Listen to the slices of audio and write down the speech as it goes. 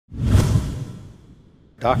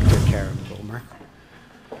Dr. Karen Bulmer,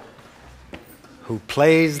 who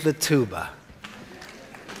plays the tuba.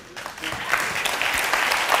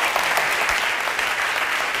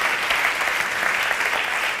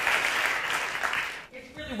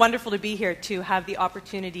 It's really wonderful to be here to have the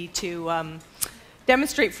opportunity to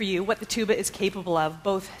demonstrate for you what the tuba is capable of,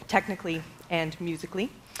 both technically and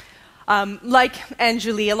musically. Like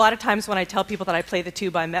Anjali, a lot of times when I tell people that I play the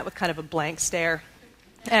tuba, I'm met with kind of a blank stare.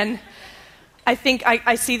 And I think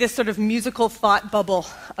I see this sort of musical thought bubble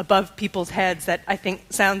above people's heads that I think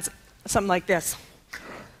sounds something like this.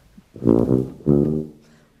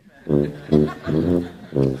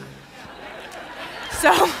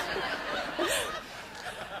 So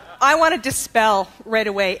I want to dispel right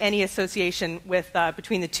away any association with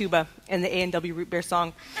between the tuba and the A&W Root Beer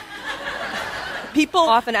song. People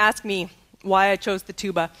often ask me why I chose the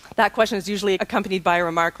tuba. That question is usually accompanied by a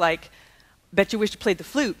remark like, "Bet you wish you played the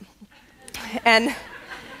flute." And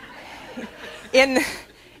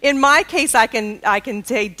in my case, I can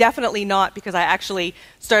say definitely not, because I actually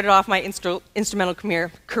started off my instrumental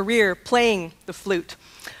career playing the flute.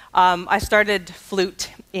 I started flute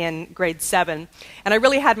in grade 7, and I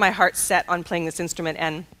really had my heart set on playing this instrument,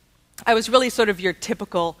 and I was really sort of your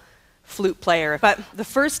typical flute player. But the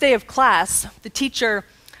first day of class, the teacher,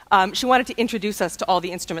 she wanted to introduce us to all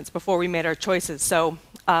the instruments before we made our choices. So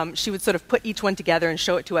she would sort of put each one together and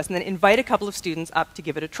show it to us, and then invite a couple of students up to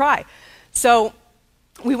give it a try. So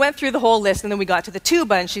we went through the whole list, and then we got to the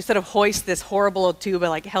tuba, and she sort of hoists this horrible old tuba,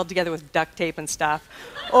 like held together with duct tape and stuff,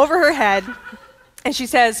 over her head. And she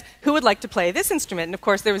says, "Who would like to play this instrument?" And of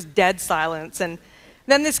course, there was dead silence. And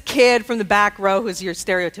then this kid from the back row, who's your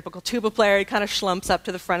stereotypical tuba player, he kind of schlumps up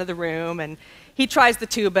to the front of the room, and he tries the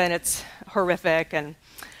tuba, and it's horrific. And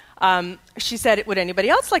she said, "Would anybody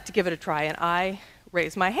else like to give it a try?" And I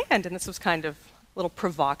raised my hand, and this was kind of a little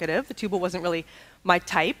provocative. The tuba wasn't really my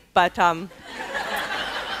type, but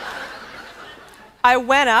I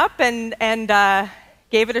went up and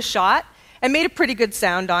gave it a shot and made a pretty good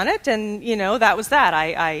sound on it, and you know, that was that.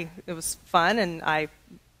 It was fun, and I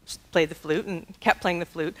played the flute and kept playing the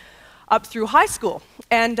flute up through high school.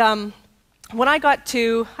 And when I got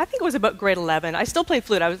to, I think it was about grade 11, I still played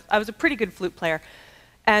flute. I was a pretty good flute player.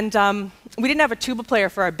 And we didn't have a tuba player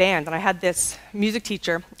for our band, and I had this music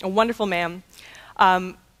teacher, a wonderful man,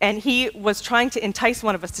 and he was trying to entice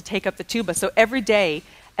one of us to take up the tuba. So every day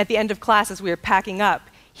at the end of class, as we were packing up,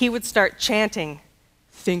 he would start chanting,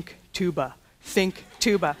 "Think tuba, think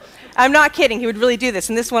tuba." I'm not kidding, he would really do this,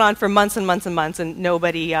 and this went on for months and months and months, and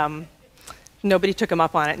nobody took him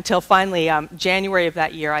up on it, until finally, January of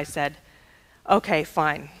that year, I said, "Okay,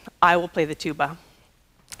 fine, I will play the tuba."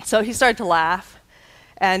 So he started to laugh.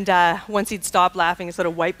 And once he'd stopped laughing and sort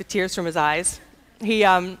of wiped the tears from his eyes, he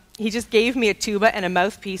just gave me a tuba and a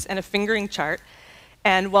mouthpiece and a fingering chart.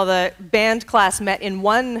 And while the band class met in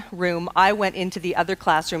one room, I went into the other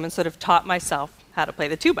classroom and sort of taught myself how to play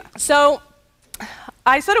the tuba. So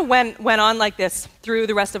I sort of went on like this through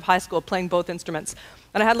the rest of high school, playing both instruments.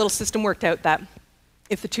 And I had a little system worked out that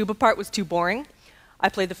if the tuba part was too boring, I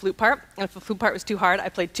played the flute part. And if the flute part was too hard, I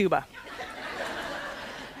played tuba.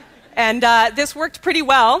 And this worked pretty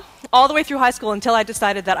well all the way through high school until I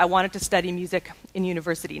decided that I wanted to study music in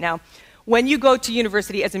university. Now, when you go to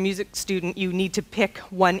university as a music student, you need to pick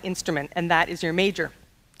one instrument, and that is your major.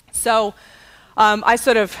 So I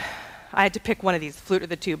had to pick one of these, the flute or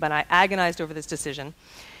the tuba, and I agonized over this decision.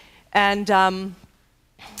 And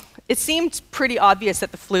it seemed pretty obvious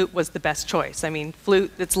that the flute was the best choice. I mean,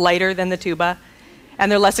 flute, it's lighter than the tuba, and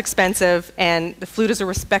they're less expensive, and the flute is a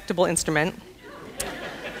respectable instrument.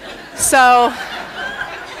 So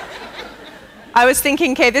I was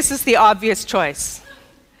thinking, okay, this is the obvious choice.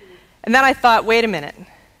 And then I thought, wait a minute.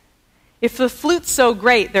 If the flute's so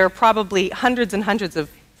great, there are probably hundreds and hundreds of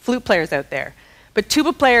flute players out there. But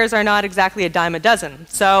tuba players are not exactly a dime a dozen.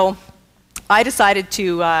 So I decided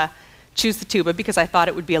to choose the tuba because I thought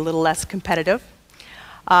it would be a little less competitive.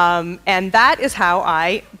 And that is how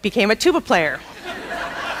I became a tuba player.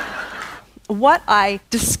 What I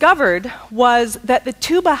discovered was that the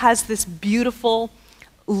tuba has this beautiful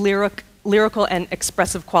lyrical and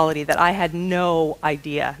expressive quality that I had no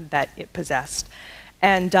idea that it possessed.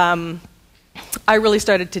 And I really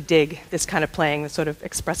started to dig this kind of playing, this sort of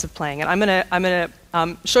expressive playing. And I'm gonna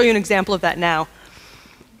show you an example of that now.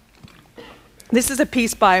 This is a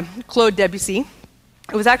piece by Claude Debussy.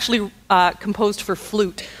 It was actually composed for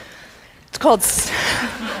flute. It's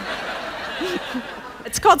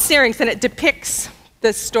called Syrinx, and it depicts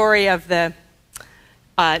the story of the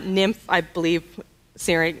nymph, I believe,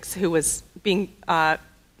 Syrinx, who was being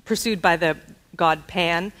pursued by the god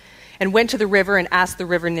Pan, and went to the river and asked the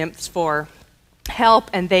river nymphs for help,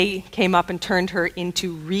 and they came up and turned her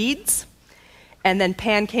into reeds. And then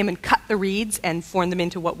Pan came and cut the reeds and formed them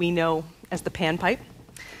into what we know as the panpipe.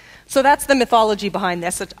 So that's the mythology behind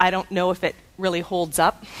this. I don't know if it really holds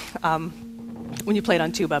up when you play it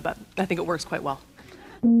on tuba, but I think it works quite well.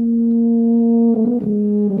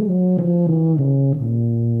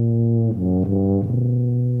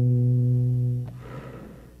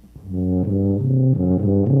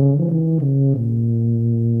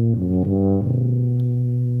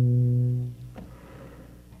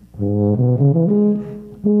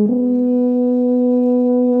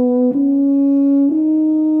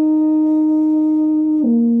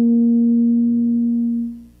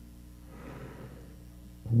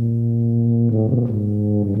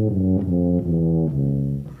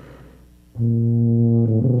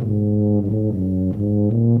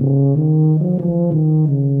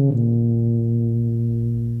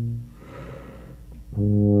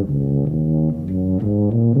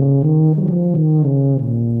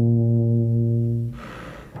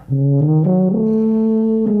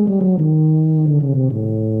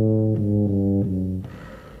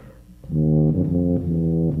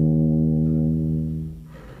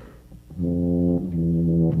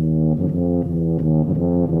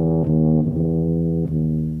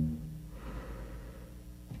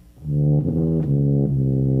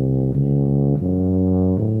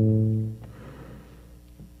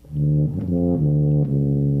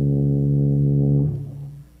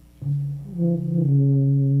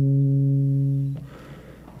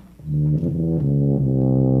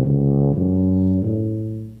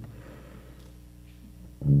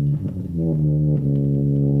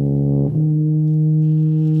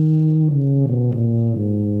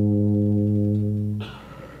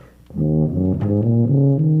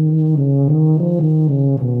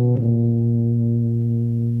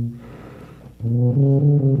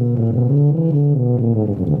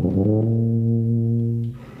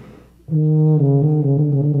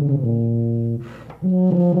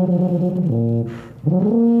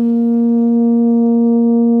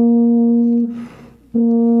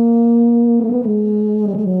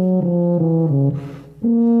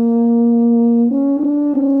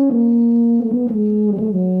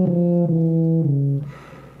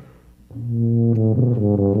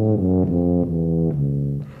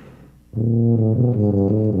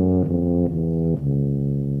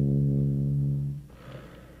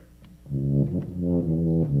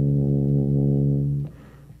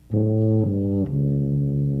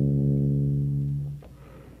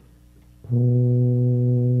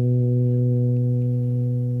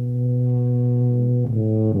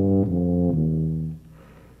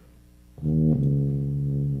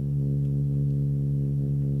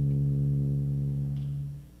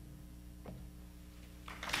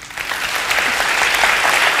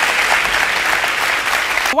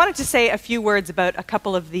 I wanted to say a few words about a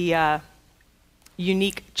couple of the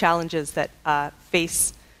unique challenges that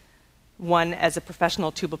face one as a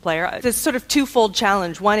professional tuba player. It's a sort of twofold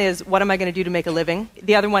challenge. One is, what am I going to do to make a living?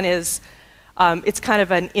 The other one is, it's kind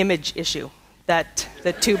of an image issue that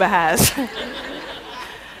the tuba has.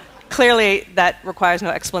 Clearly, that requires no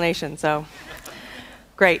explanation, so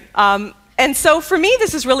great. And so for me,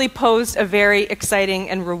 this has really posed a very exciting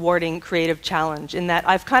and rewarding creative challenge in that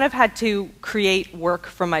I've kind of had to create work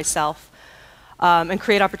for myself and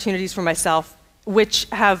create opportunities for myself, which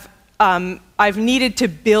have I've needed to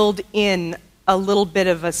build in a little bit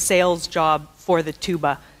of a sales job for the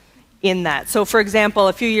tuba in that. So for example,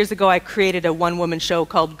 a few years ago, I created a one-woman show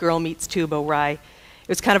called Girl Meets Tuba, where it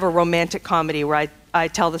was kind of a romantic comedy where I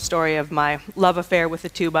tell the story of my love affair with the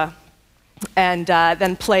tuba and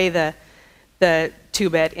then play the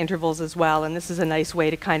tuba at intervals as well. And this is a nice way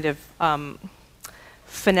to kind of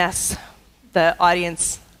finesse the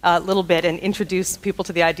audience a little bit and introduce people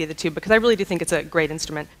to the idea of the tuba, because I really do think it's a great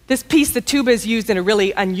instrument. This piece, the tuba, is used in a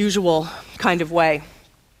really unusual kind of way.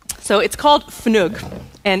 So it's called fnug,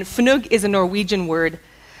 and fnug is a Norwegian word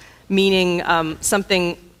meaning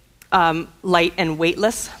something light and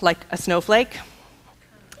weightless, like a snowflake.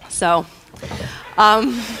 So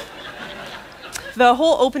the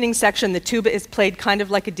whole opening section, the tuba is played kind of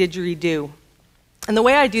like a didgeridoo. And the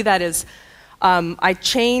way I do that is I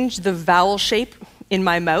change the vowel shape in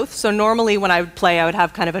my mouth. So normally when I would play, I would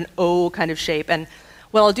have kind of an O kind of shape. And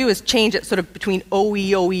what I'll do is change it sort of between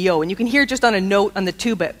O-E, O-E, O. And you can hear just on a note on the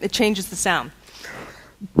tuba, it changes the sound.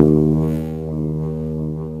 You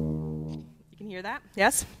can hear that?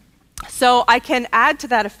 Yes? So I can add to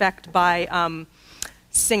that effect by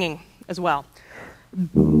singing as well.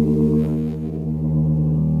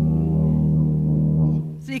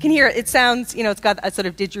 So you can hear it sounds, it's got a sort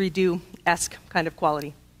of didgeridoo-esque kind of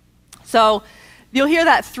quality. So You'll hear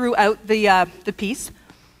that throughout the piece.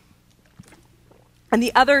 And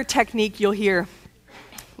the other technique you'll hear,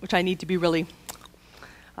 which I need to be really,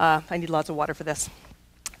 I need lots of water for this,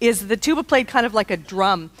 is the tuba played kind of like a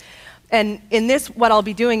drum. And in this, what I'll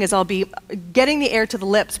be doing is I'll be getting the air to the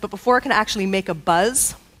lips, but before it can actually make a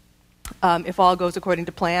buzz, if all goes according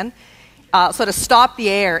to plan, sort of stop the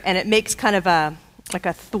air, and it makes kind of like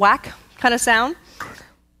a thwack kind of sound.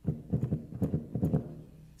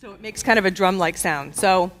 So it makes kind of a drum-like sound.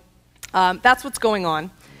 So that's what's going on.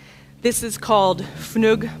 This is called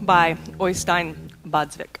Fnug by Oystein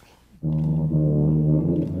Badsvik.